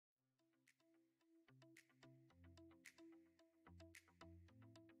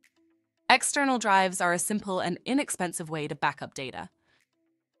External drives are a simple and inexpensive way to back up data.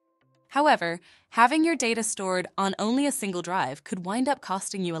 However, having your data stored on only a single drive could wind up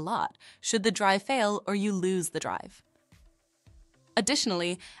costing you a lot should the drive fail or you lose the drive.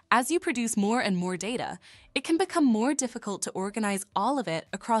 Additionally, as you produce more and more data, it can become more difficult to organize all of it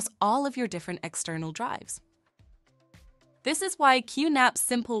across all of your different external drives. This is why QNAP's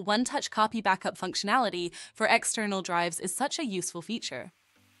simple one-touch copy backup functionality for external drives is such a useful feature.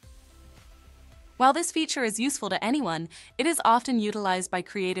 While this feature is useful to anyone, it is often utilized by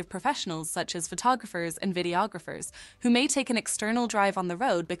creative professionals such as photographers and videographers, who may take an external drive on the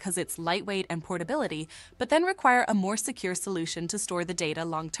road because it's lightweight and portability, but then require a more secure solution to store the data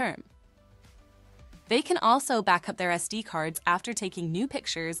long-term. They can also back up their SD cards after taking new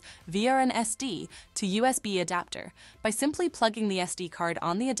pictures via an SD to USB adapter by simply plugging the SD card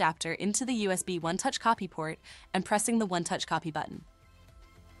on the adapter into the USB one-touch copy port and pressing the one-touch copy button.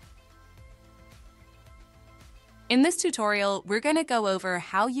 In this tutorial, we're going to go over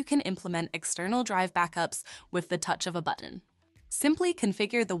how you can implement external drive backups with the touch of a button. Simply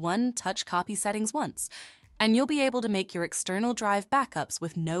configure the one-touch copy settings once, and you'll be able to make your external drive backups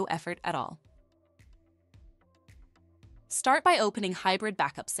with no effort at all. Start by opening Hybrid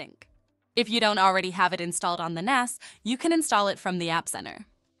Backup Sync. If you don't already have it installed on the NAS, you can install it from the App Center.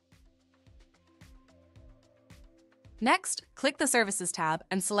 Next, click the Services tab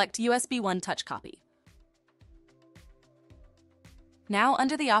and select USB One-Touch Copy. Now,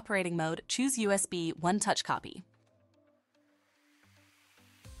 under the operating mode, choose USB One-Touch Copy.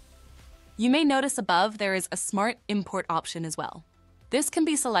 You may notice above there is a Smart Import option as well. This can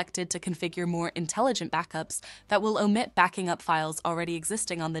be selected to configure more intelligent backups that will omit backing up files already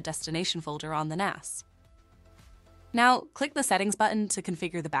existing on the destination folder on the NAS. Now, click the Settings button to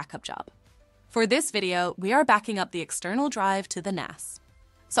configure the backup job. For this video, we are backing up the external drive to the NAS.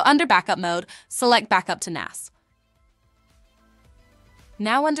 So under Backup mode, select Backup to NAS.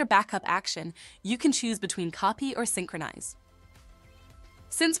 Now under Backup Action, you can choose between Copy or Synchronize.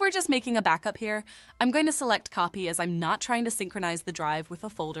 Since we're just making a backup here, I'm going to select Copy as I'm not trying to synchronize the drive with a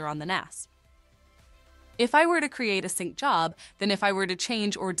folder on the NAS. If I were to create a sync job, then if I were to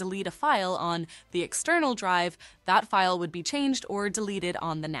change or delete a file on the external drive, that file would be changed or deleted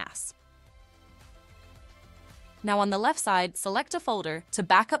on the NAS. Now on the left side, select a folder to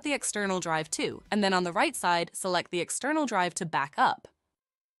back up the external drive to, and then on the right side, select the external drive to back up.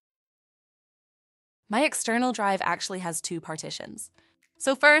 My external drive actually has two partitions.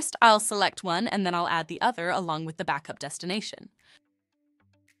 So first, I'll select one and then I'll add the other along with the backup destination.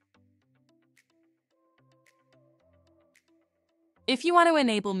 If you want to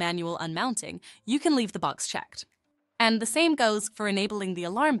enable manual unmounting, you can leave the box checked. And the same goes for enabling the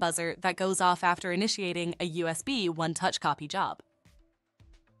alarm buzzer that goes off after initiating a USB one-touch copy job.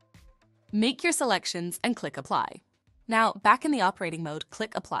 Make your selections and click Apply. Now, back in the operating mode,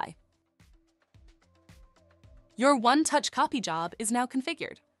 click Apply. Your one-touch copy job is now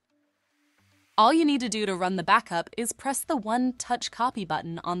configured. All you need to do to run the backup is press the one-touch copy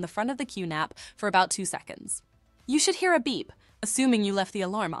button on the front of the QNAP for about 2 seconds. You should hear a beep, assuming you left the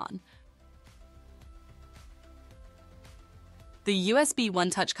alarm on. The USB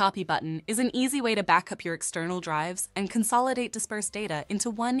one-touch copy button is an easy way to back up your external drives and consolidate dispersed data into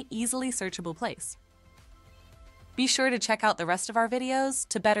one easily searchable place. Be sure to check out the rest of our videos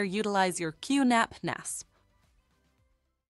to better utilize your QNAP NAS.